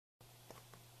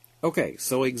Okay,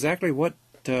 so exactly what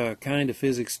kind of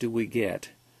physics do we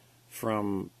get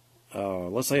from,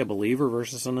 let's say, a believer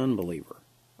versus an unbeliever,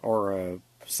 or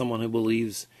someone who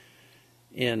believes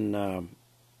in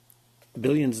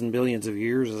billions and billions of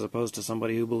years as opposed to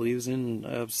somebody who believes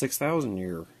in 6,000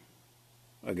 year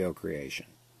ago creation?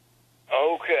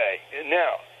 Okay,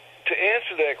 now, to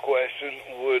answer that question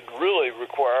would really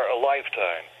require a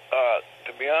lifetime,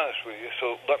 to be honest with you.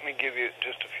 So let me give you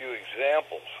just a few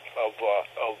examples of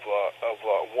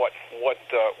what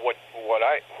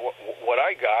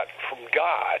I got from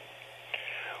God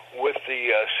with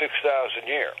the 6,000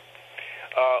 year,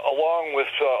 along with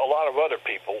a lot of other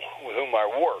people with whom I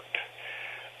worked,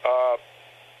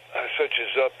 such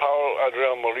as Paul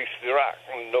Adrian Maurice Dirac,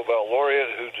 Nobel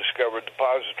laureate, who discovered the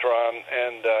positron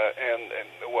and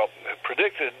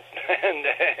predicted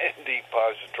the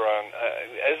positron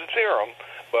as a theorem,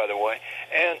 by the way,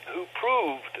 and who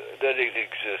proved that it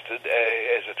existed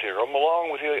as a theorem,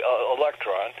 along with the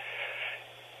electron.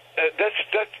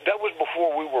 That was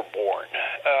before we were born.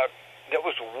 That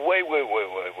was way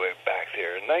back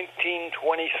there, in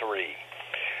 1923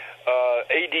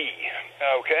 AD.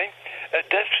 Okay,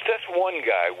 that's one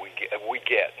guy we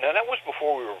get. Now that was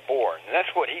before we were born, and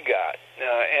that's what he got.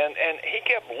 And he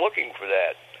kept looking for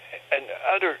that. And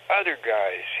other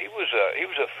guys, he was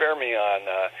a fermion.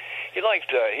 He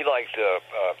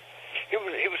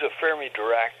was a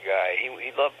Fermi-Dirac guy.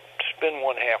 He loved spin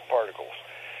 1/2 particles.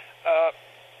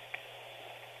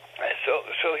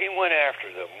 So he went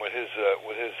after them with his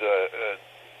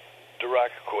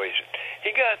Dirac equation.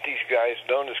 He got these guys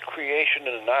known as creation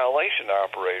and annihilation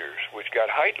operators, which got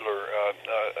Hitler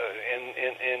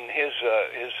in his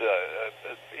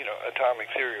atomic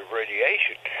theory of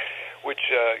radiation,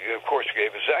 which of course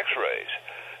gave us X-rays.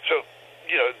 So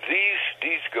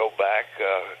these go back.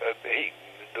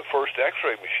 The first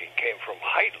X-ray machine came from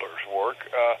Hitler's work,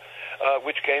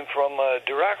 which came from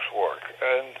Dirac's work,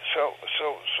 and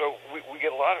so we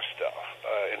get a lot of stuff.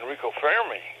 Enrico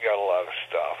Fermi got a lot of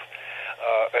stuff,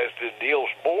 as did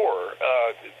Niels Bohr.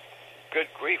 Good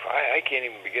grief, I can't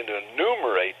even begin to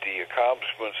enumerate the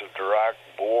accomplishments of Dirac,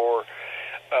 Bohr.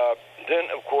 Then,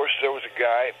 of course, there was a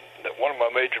guy that one of my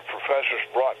major professors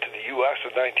brought to the U.S.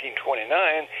 in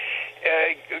 1929,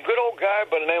 a good old guy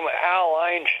by the name of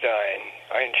Albert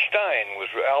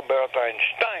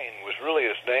Einstein was really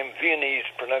his name, Viennese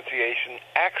pronunciation,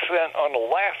 accent on the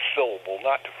last syllable,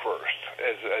 not the first,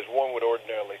 as one would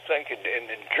ordinarily think in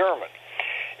German.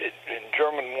 In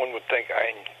German, one would think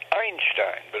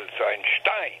Einstein, but it's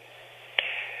Einstein,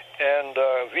 and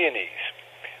Viennese.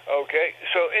 Okay,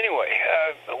 so anyway,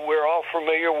 we're all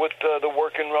familiar with the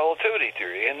work in relativity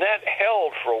theory, and that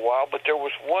held for a while, but there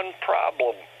was one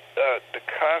problem. The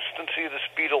constancy of the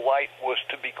speed of light was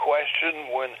to be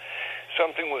questioned when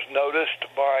something was noticed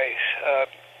by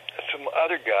some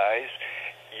other guys,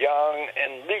 Yang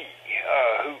and Lee,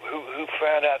 who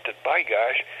found out that, by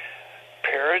gosh,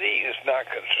 parity is not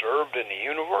conserved in the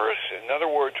universe. In other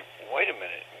words, wait a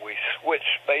minute, we switch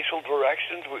spatial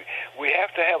directions. We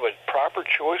have to have a proper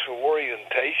choice of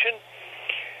orientation.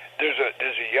 There's a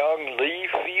Yang Lee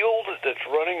field that's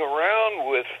running around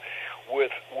with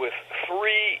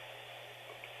 3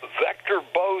 vector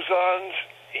bosons.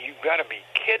 You've got to be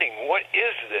kidding. What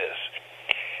is this?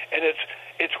 And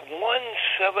it's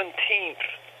 1/17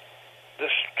 the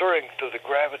strength of the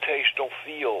gravitational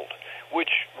field,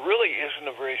 which really isn't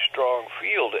a very strong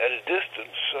field at a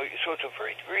distance. So it's a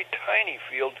very, very tiny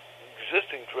field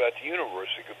existing throughout the universe.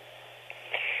 It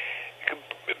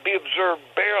could be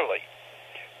observed barely.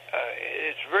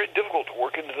 It's very difficult to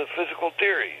work into the physical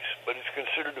theories, but it's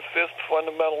considered the 5th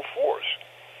fundamental force.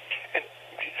 And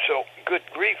so, good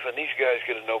grief, and these guys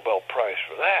get a Nobel Prize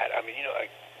for that. I mean,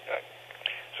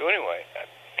 so anyway,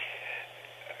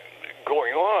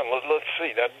 going on, let's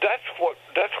see. Now, that's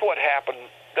what happened.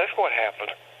 That's what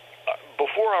happened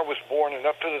before I was born, and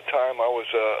up to the time I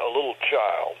was a little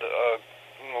child.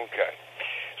 Okay,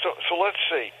 so let's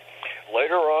see.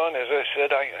 Later on, as I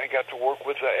said, I got to work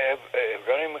with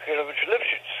Evgeny Mikhailovich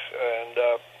Lifshitz, and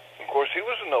of course he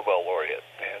was a Nobel laureate,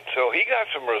 and so he got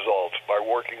some results by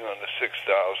working on the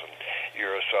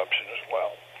 6,000-year assumption as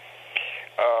well.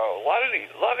 A lot of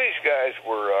these guys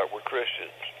were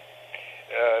Christians,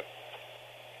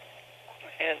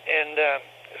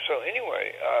 so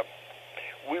anyway,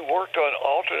 we worked on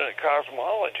alternate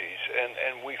cosmologies,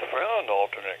 and we found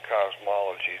alternate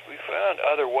cosmologies. We found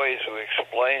other ways of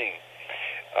explaining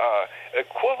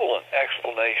equivalent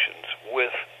explanations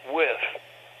with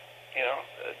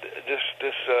this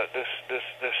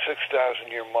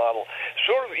 6,000-year model.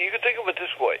 Sort of, you can think of it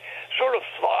this way: sort of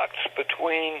thoughts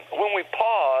between when we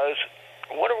pause,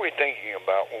 What are we thinking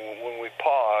about when we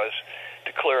pause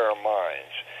to clear our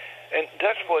minds? And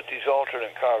that's what these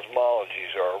alternate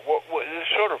cosmologies are.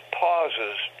 There's sort of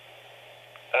pauses.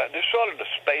 There's sort of the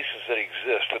spaces that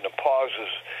exist and the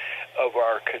pauses of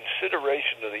our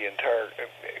consideration of the entire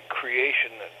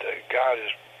creation that God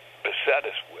has beset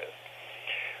us with.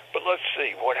 But let's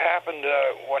see what happened.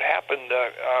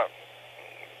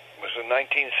 Was in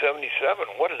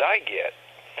 1977. What did I get?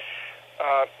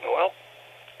 Well,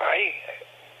 I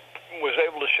was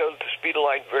able to show that the speed of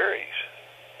light varies,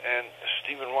 and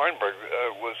Steven Weinberg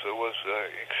was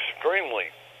extremely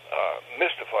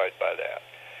mystified by that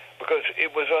because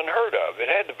it was unheard of. It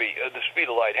had to be the speed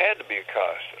of light had to be a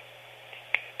constant.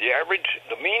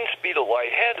 The mean speed of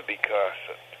light had to be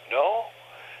constant. No,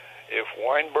 if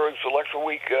Weinberg's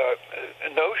electroweak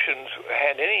notions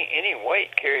had any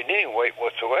weight, carried any weight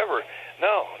whatsoever,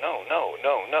 no.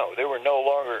 They were no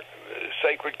longer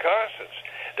sacred constants.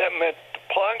 That meant the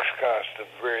Planck's constant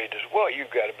varied as well.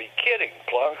 You've got to be kidding.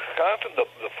 Planck's constant,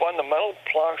 the fundamental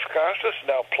Planck's constant is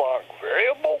now Planck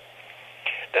variable.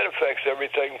 That affects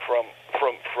everything from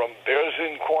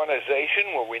Berzin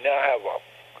quantization, where we now have a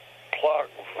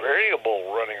Planck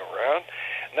variable running around,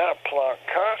 not a Planck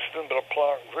constant, but a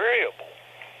Planck variable.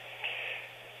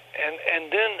 And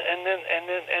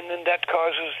then that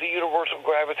causes the universal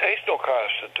gravitational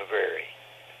constant to vary.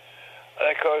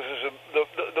 That causes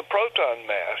the proton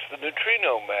mass, the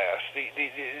neutrino mass, the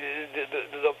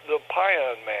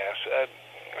pion mass,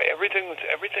 everything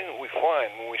that we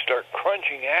find when we start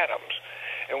crunching atoms,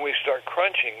 and we start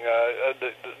crunching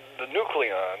the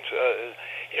nucleons.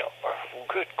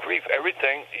 Good grief,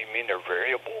 everything. You mean they're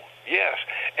variable? Yes.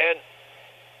 And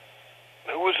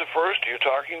who was the first? You're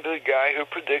talking to the guy who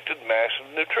predicted massive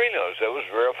neutrinos. That was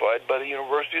verified by the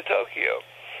University of Tokyo.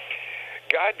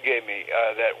 God gave me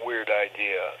that weird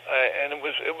idea, and it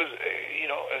was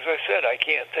as I said, I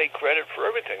can't take credit for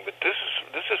everything, but this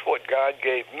is what God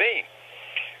gave me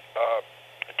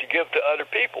to give to other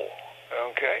people.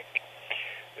 Okay,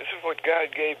 this is what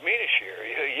God gave me to share.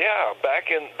 Yeah,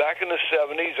 back in the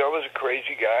 70s, I was a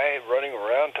crazy guy running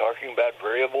around talking about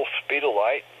variable speed of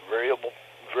light, variable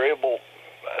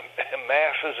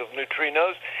masses of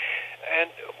neutrinos.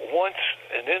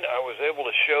 And then I was able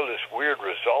to show this weird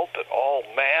result that all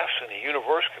mass in the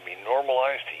universe can be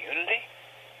normalized to unity.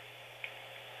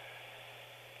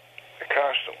 A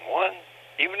constant one,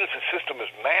 even if the system is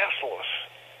massless.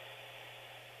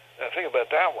 Now think about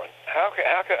that one. How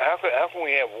can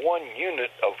we have one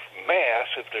unit of mass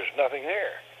if there's nothing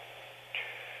there?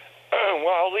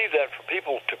 Well, I'll leave that for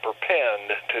people to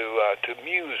perpend, to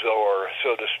muse over,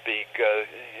 so to speak.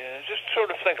 Just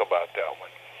sort of think about that one.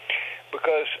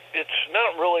 Because it's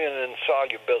not really an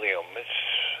insolubilium. It's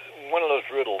one of those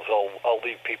riddles I'll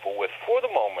leave people with for the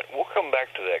moment. We'll come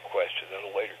back to that question at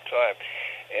a later time,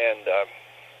 and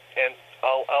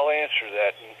I'll answer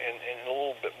that in a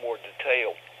little bit more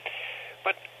detail.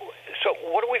 But so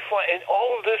what do we find? And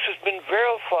all of this has been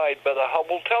verified by the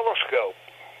Hubble telescope,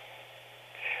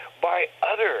 by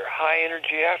other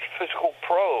high-energy astrophysical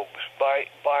probes,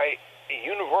 by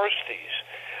universities.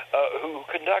 Who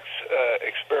conducts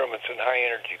experiments in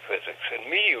high-energy physics and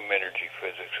medium-energy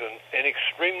physics and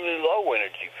extremely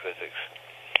low-energy physics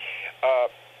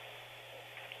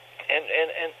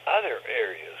and other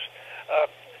areas.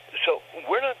 So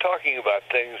we're not talking about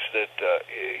things that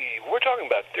we're talking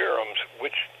about theorems,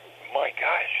 which, my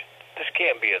gosh, this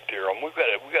can't be a theorem. We've got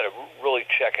to really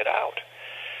check it out.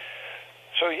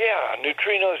 So yeah,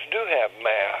 neutrinos do have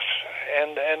mass,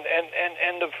 and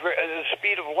the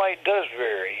speed of light does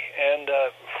vary. And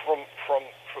from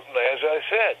as I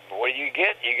said, what do you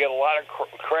get? You get a lot of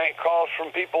crank calls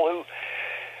from people who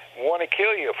want to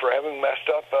kill you for having messed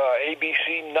up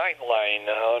ABC Nightline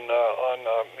on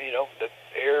that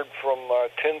aired from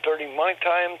 10:30 my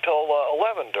time till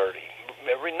 11:30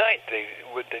 every night. They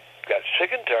got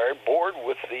sick and tired, bored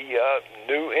with the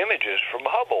new images from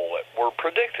Hubble that were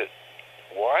predicted.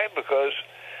 Why? Because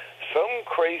some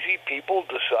crazy people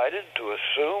decided to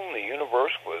assume the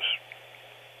universe was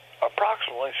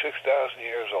approximately 6,000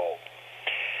 years old.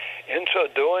 In so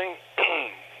doing,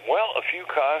 well, a few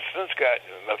things got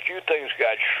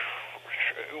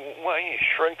you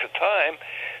shrink the time,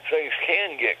 things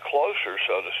can get closer,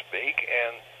 so to speak,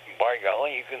 and by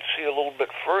golly, you can see a little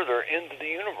bit further into the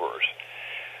universe.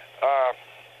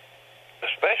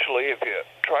 Especially if you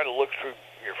try to look through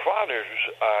your father's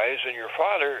eyes, and your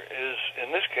father is,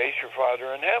 in this case, your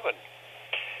father in heaven.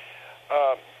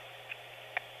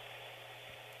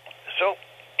 So,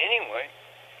 anyway,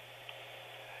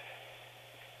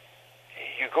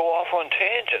 you go off off on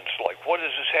tangents like, what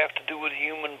does this have to do with the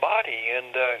human body,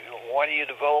 and why do you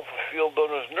develop a field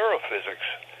known as neurophysics?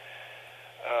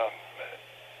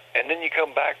 And then you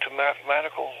come back to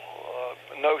mathematical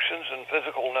notions and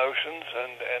physical notions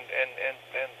and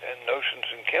notions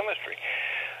in chemistry.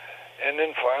 And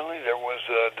then finally there was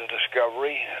the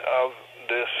discovery of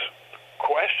this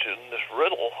question, this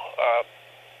riddle,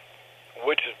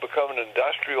 which has become an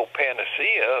industrial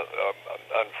panacea.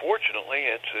 Unfortunately,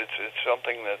 it's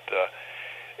something that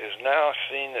is now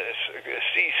seen as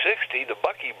C60, the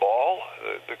buckyball.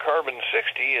 The carbon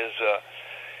 60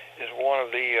 is one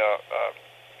of the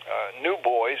new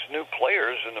boys, new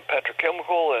players in the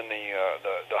petrochemical and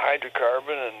the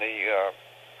hydrocarbon and the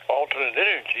alternate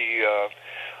energy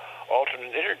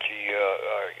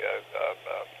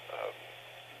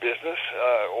business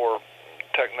or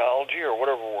technology, or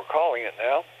whatever we're calling it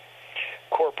now.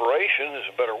 Corporation is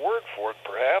a better word for it,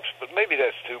 perhaps, but maybe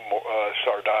that's too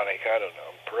sardonic. I don't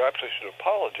know. Perhaps I should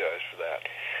apologize for that.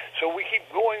 So we keep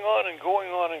going on and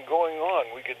going on and going on.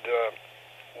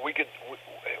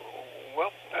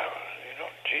 Well,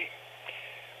 gee.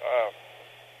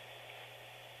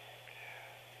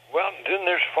 Well, then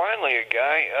there's finally a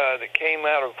guy that came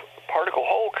out of particle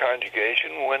hole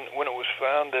conjugation when it was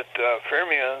found that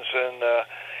fermions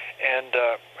and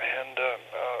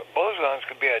bosons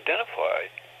could be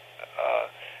identified.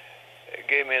 It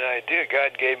gave me an idea.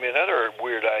 God gave me another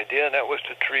weird idea, and that was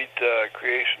to treat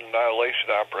creation and annihilation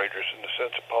operators in the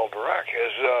sense of Paul Dirac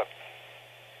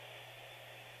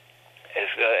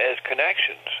as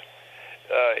connections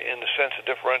in the sense of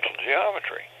differential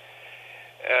geometry,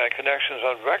 connections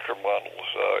on vector bundles,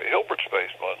 Hilbert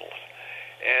space bundles.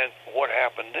 And what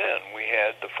happened then? We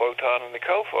had the photon and the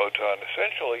cophoton,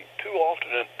 essentially two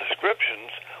alternate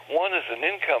descriptions. One is an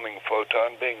incoming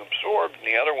photon being absorbed, and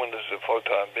the other one is a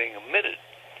photon being emitted.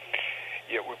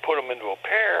 Yet we put them into a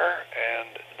pair,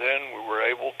 and then we were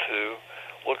able to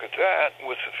look at that.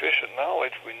 With sufficient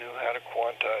knowledge, we knew how to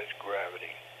quantize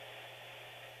gravity.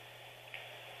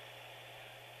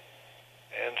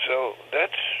 And so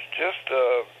that's just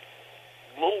a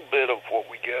little bit of what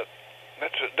we get.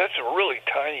 That's a really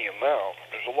tiny amount.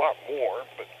 There's a lot more,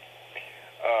 but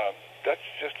that's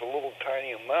just a little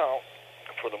tiny amount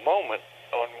for the moment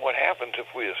on what happens if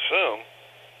we assume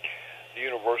the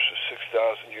universe is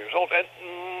 6,000 years old. And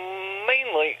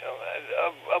mainly,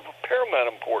 of paramount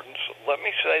importance, let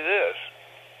me say this.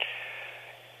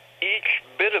 Each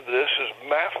bit of this is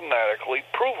mathematically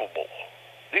provable.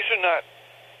 These are not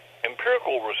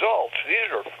empirical results. These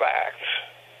are facts.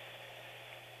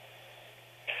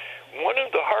 One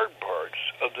of the hard parts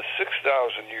of the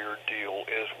 6,000-year deal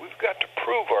is we've got to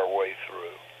prove our way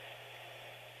through.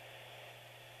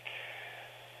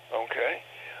 Okay?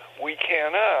 We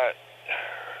cannot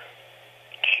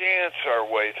chance our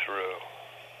way through.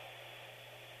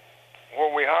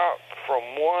 When we hop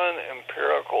from one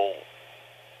empirically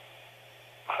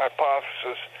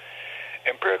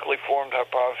formed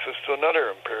hypothesis to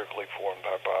another empirically formed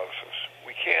hypothesis,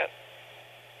 we can't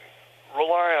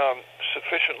rely on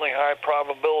sufficiently high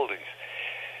probabilities.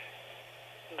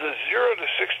 The 0 to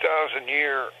 6,000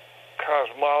 year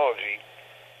cosmology,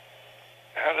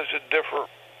 how does it differ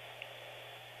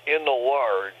in the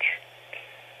large?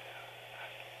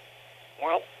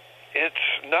 Well, it's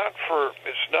not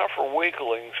for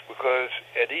weaklings, because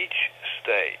at each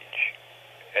stage,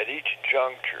 at each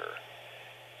juncture,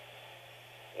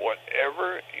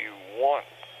 whatever you want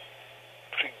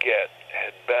to get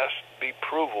had best be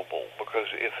provable, because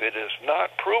if it is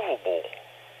not provable,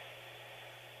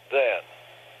 then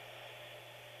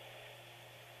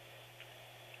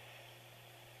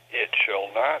it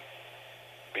shall not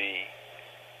be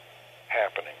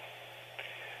happening.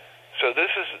 So this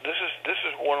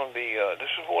is one of the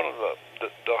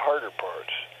harder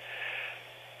parts.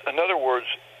 In other words,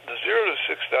 the 0 to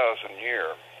 6,000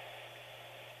 year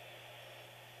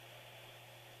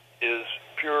is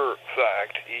pure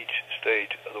fact each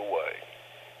stage of the way,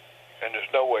 and there's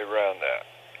no way around that.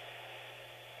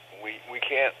 We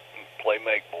can't play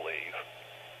make-believe.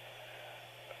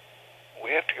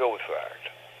 We have to go with fact.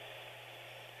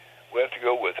 We have to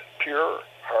go with pure,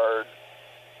 hard,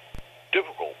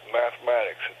 difficult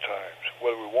mathematics at times,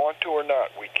 whether we want to or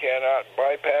not. We cannot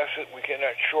bypass it. We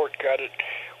cannot shortcut it.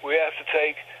 We have to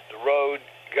take the road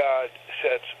God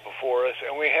sets before us,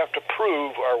 and we have to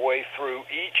prove our way through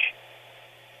each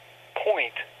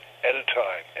point at a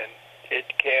time, and it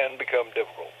can become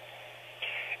difficult.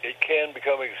 It can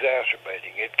become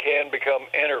exacerbating. It can become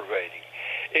enervating.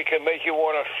 It can make you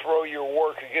want to throw your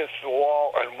work against the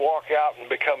wall and walk out and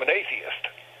become an atheist,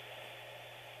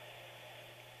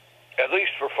 at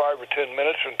least for 5 or 10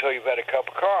 minutes until you've had a cup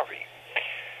of coffee.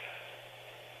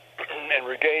 and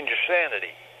regain your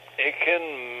sanity. It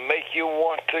can make you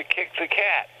want to kick the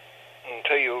cat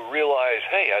until you realize,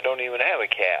 hey, I don't even have a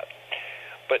cat.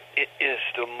 But it is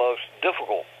the most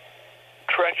difficult,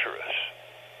 treacherous,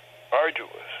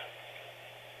 arduous,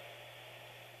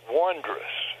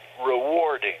 wondrous,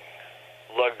 rewarding,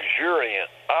 luxuriant,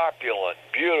 opulent,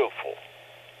 beautiful,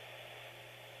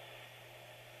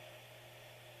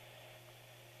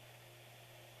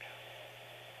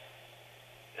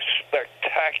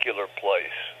 spectacular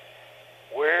place.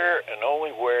 Where and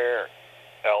only where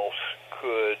else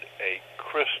could a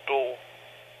crystal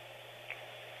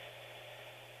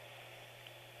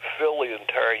fill the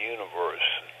entire universe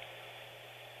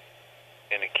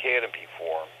in a canopy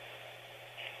form,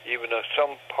 even though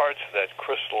some parts of that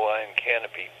crystalline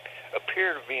canopy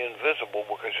appear to be invisible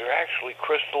because they're actually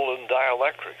crystalline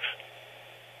dielectrics.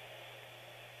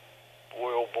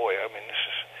 Boy, oh boy, I mean,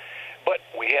 but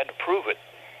we had to prove it.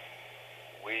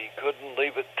 We couldn't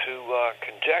leave it to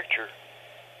conjecture.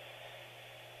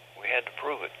 We had to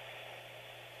prove it.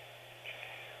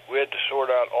 We had to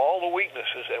sort out all the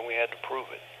weaknesses, and we had to prove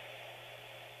it.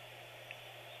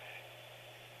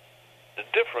 The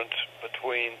difference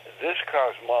between this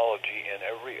cosmology and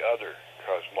every other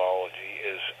cosmology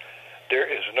is there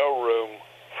is no room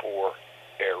for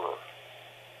error.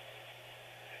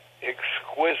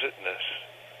 Exquisiteness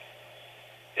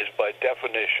is by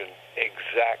definition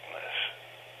exactness.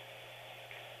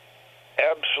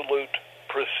 Absolute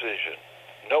precision,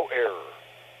 no error.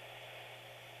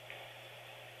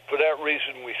 For that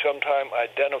reason, we sometimes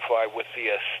identify with the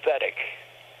aesthetic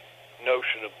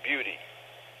notion of beauty,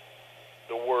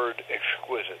 the word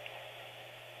exquisite.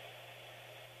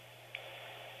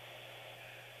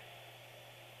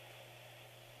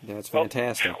 That's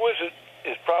fantastic. Well, exquisite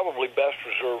is probably best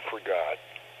reserved for God.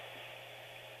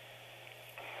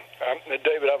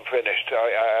 David, I'm finished.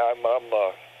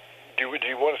 Do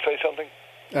you want to say something?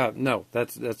 No,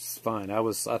 that's fine. I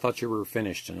thought you were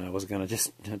finished, and I was going to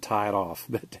just tie it off.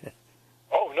 But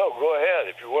oh no, go ahead.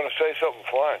 If you want to say something,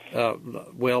 fine.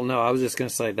 Well, no, I was just going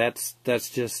to say that's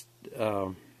just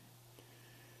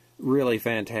really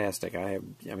fantastic. I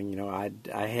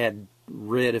had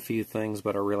read a few things,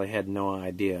 but I really had no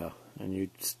idea, and you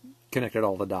just connected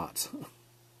all the dots.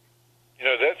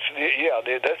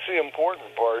 That's the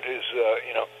important part. Is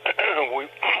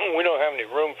we don't have any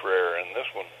room for error in this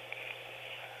one.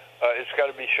 It's got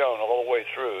to be shown all the way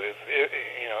through.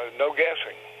 No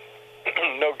guessing,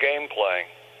 no game playing.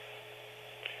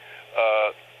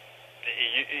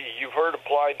 You've heard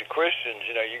applied to Christians.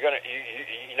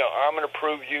 I'm going to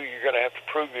prove you. You're going to have to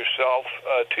prove yourself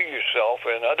to yourself,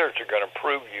 and others are going to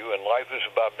prove you. And life is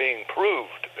about being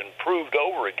proved and proved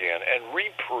over again and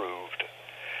reproved.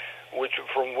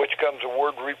 From which comes the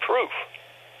word reproof,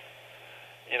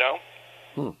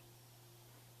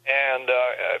 And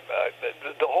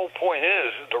the whole point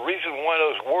is, the reason why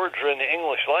those words are in the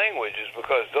English language is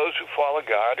because those who follow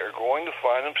God are going to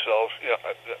find themselves,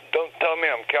 don't tell me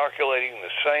I'm calculating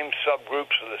the same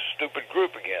subgroups of this stupid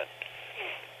group again,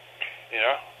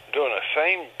 doing the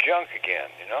same junk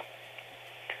again,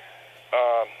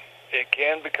 It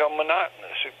can become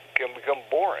monotonous. It can become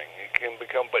boring.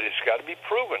 But it's got to be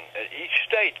proven. At each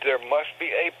stage, there must be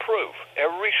a proof.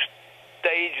 Every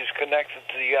stage is connected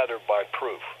to the other by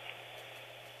proof.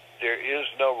 There is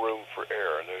no room for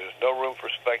error. There is no room for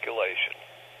speculation.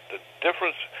 The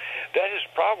difference, that is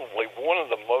probably one of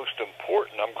the most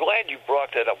important. I'm glad you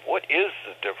brought that up. What is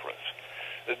the difference?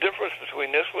 The difference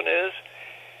between this one is,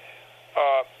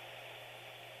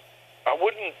 I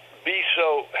wouldn't be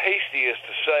so hasty as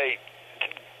to say,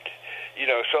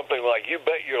 something like, you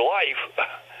bet your life,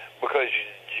 because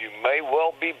you may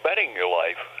well be betting your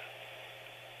life.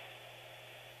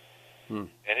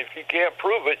 And if you can't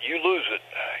prove it, you lose it.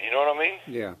 You know what I mean?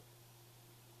 Yeah.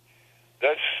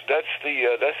 That's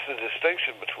the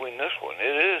distinction between this one.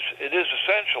 It is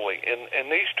essentially, in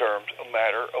these terms, a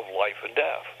matter of life and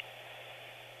death.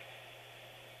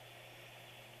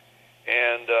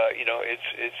 And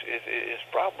it's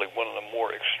probably one of the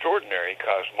more extraordinary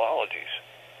cosmologies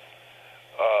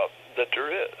that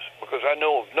there is, because I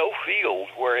know of no field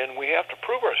wherein we have to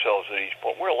prove ourselves at each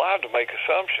point. We're allowed to make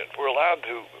assumptions. We're allowed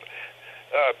to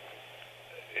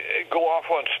go off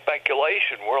on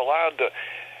speculation. We're allowed to.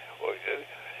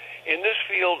 In this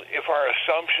field, if our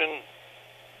assumption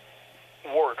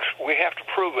works, we have to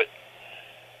prove it.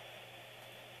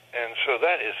 And so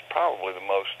that is probably the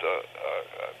most.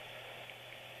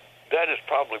 That is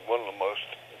probably one of the most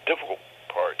difficult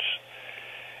parts.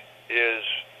 Is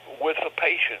with the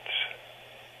patience.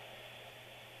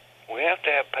 We have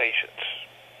to have patience,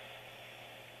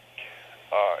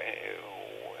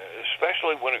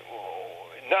 especially when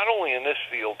not only in this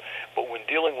field, but when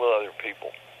dealing with other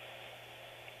people.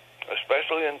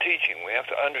 Especially in teaching, we have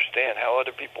to understand how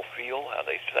other people feel, how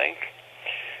they think.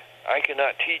 I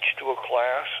cannot teach to a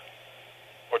class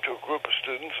or to a group of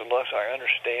students unless I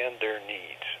understand their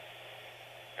needs.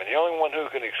 And the only one who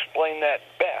can explain that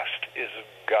best is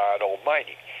God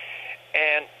Almighty.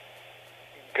 And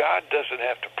God doesn't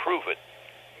have to prove it,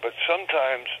 but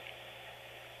sometimes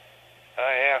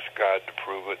I ask God to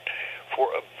prove it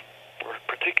for a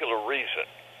particular reason.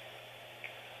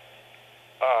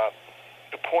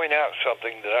 To point out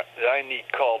something that I need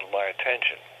called to my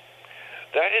attention.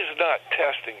 That is not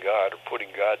testing God or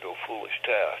putting God to a foolish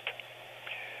test.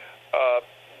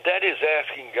 That is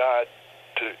asking God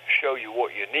to show you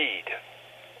what you need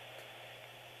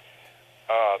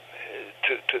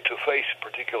to face a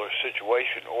particular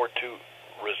situation, or to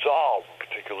resolve a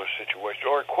particular situation,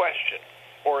 or a question,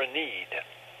 or a need.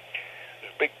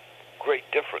 There's a big, great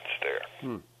difference there.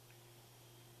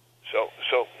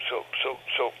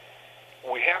 So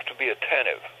we have to be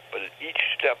attentive, but at each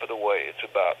step of the way, it's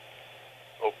about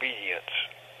obedience.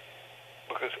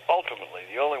 Because ultimately,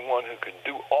 the only one who can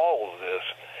do all of this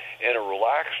in a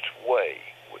relaxed way,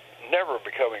 with never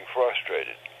becoming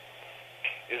frustrated,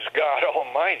 is God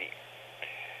Almighty.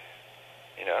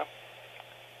 You know?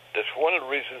 That's one of the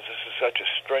reasons this is such a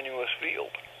strenuous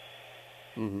field.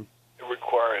 Mm-hmm. It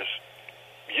requires,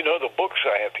 the books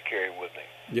I have to carry with me.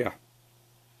 Yeah.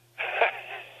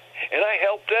 And I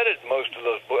helped edit most of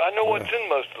those books. I know what's in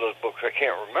most of those books. I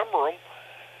can't remember them.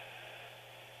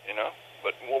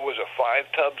 But what was it,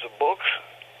 5 tubs of books?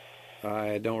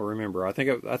 I don't remember. I think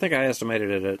I estimated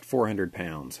it at 400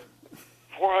 pounds.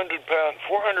 400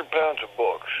 pounds of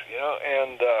books,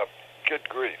 and good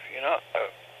grief,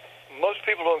 most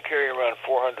people don't carry around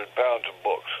 400 pounds of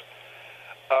books.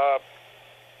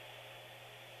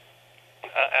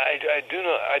 I do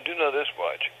know this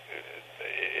much.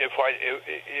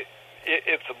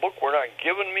 If the book were not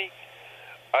given me,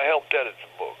 I helped edit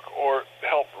the book, or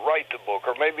helped write the book,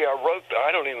 or maybe I wrote.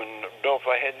 I don't even know if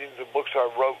I had any of the books I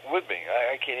wrote with me.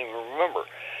 I can't even remember.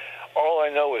 All I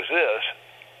know is this: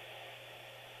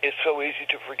 it's so easy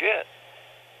to forget.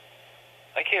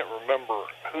 I can't remember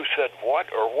who said what,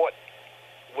 or what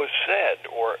was said,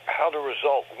 or how the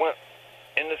result went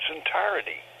in its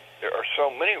entirety. There are so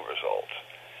many results.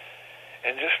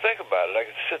 And just think about it. I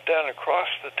could sit down across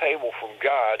the table from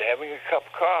God having a cup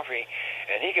of coffee,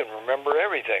 and he can remember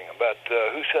everything about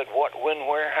who said what, when,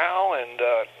 where, how, and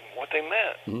what they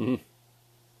meant. Mm-hmm.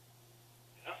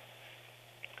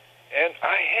 And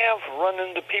I have run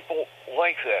into people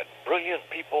like that, brilliant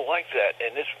people like that,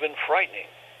 and it's been frightening.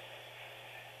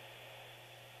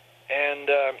 And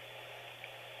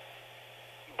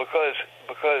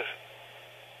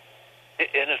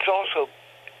and it's also,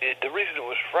 the reason it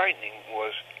was frightening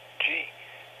was,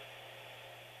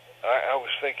 I was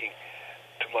thinking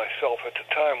to myself at the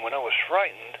time when I was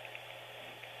frightened,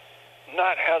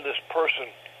 not how this person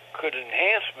could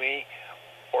enhance me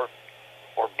or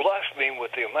bless me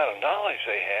with the amount of knowledge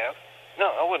they have. No,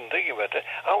 I wasn't thinking about that.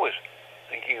 I was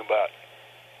thinking about,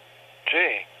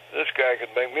 this guy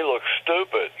could make me look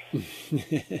stupid.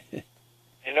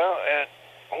 And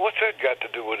what's that got to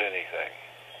do with anything?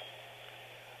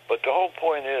 But the whole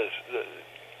point is,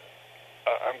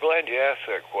 I'm glad you asked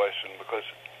that question, because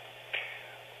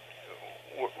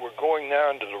we're going now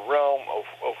into the realm of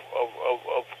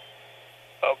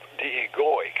the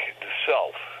egoic, the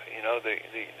self.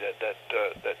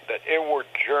 That inward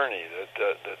journey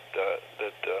that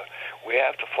we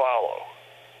have to follow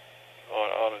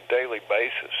on a daily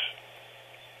basis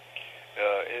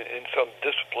in some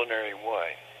disciplinary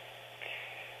way.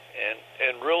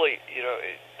 And really,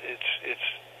 it's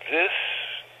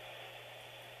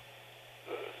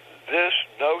this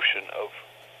notion of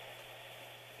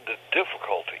the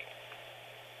difficulty.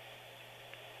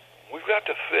 We've got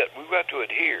to fit. We've got to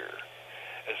adhere.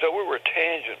 As though we were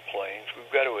tangent planes,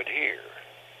 we've got to adhere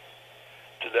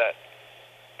to that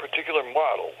particular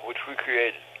model which we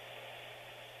created.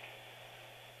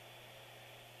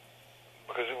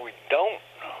 Because if we don't,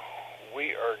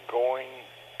 we are going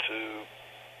to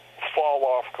fall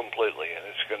off completely, and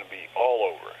it's going to be all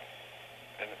over.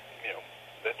 And,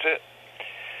 that's it.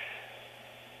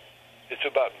 It's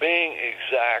about being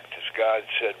exact as God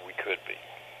said we could be.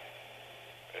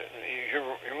 You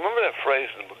remember that phrase,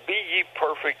 be ye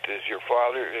perfect as your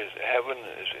Father is heaven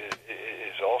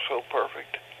is also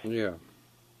perfect? Yeah.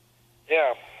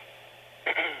 Yeah.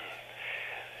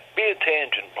 Be a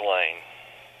tangent plane.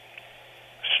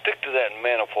 Stick to that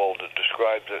manifold that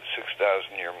describes that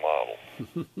 6,000-year model.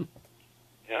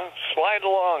 Slide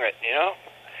along it,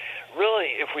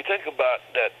 Really, if we think about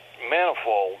that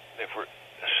manifold, if we're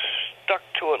stuck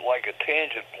to it like a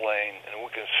tangent plane, and we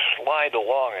can slide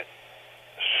along it.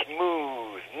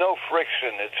 Smooth, no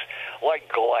friction. It's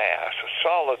like glass, a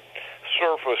solid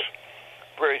surface,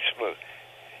 very smooth.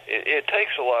 It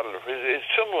takes a lot of. It's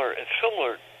similar. It's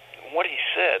similar. What he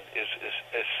said is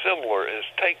similar as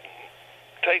take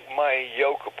my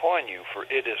yoke upon you, for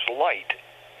it is light.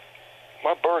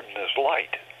 My burden is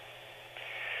light,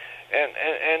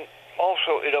 and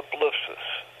also it uplifts us.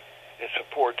 It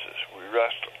supports us. We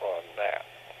rest on that.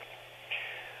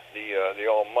 The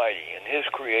Almighty and His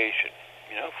creation.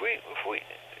 You know, if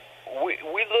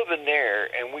we live in there,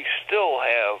 and we still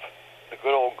have the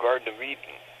good old Garden of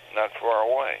Eden not far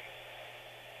away.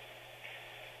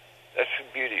 That's the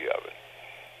beauty of it.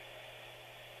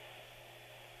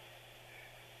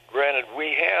 Granted,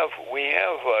 we have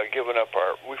given up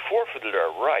we forfeited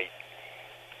our right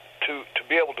to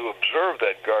be able to observe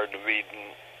that Garden of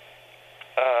Eden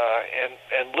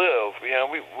and live. You know,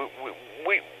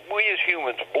 we as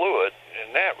humans blew it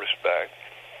in that respect.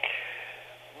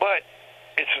 But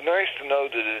it's nice to know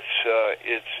that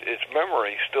its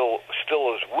memory still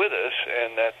is with us,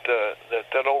 and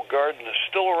that old garden is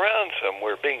still around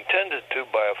somewhere, being tended to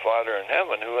by a Father in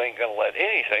heaven who ain't going to let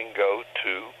anything go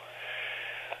to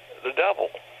the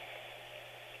devil.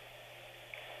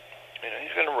 You know,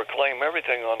 He's going to reclaim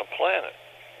everything on the planet.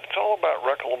 It's all about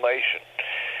reclamation.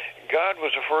 God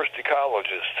was the first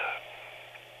ecologist.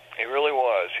 He really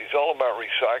was. He's all about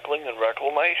recycling and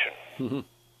reclamation.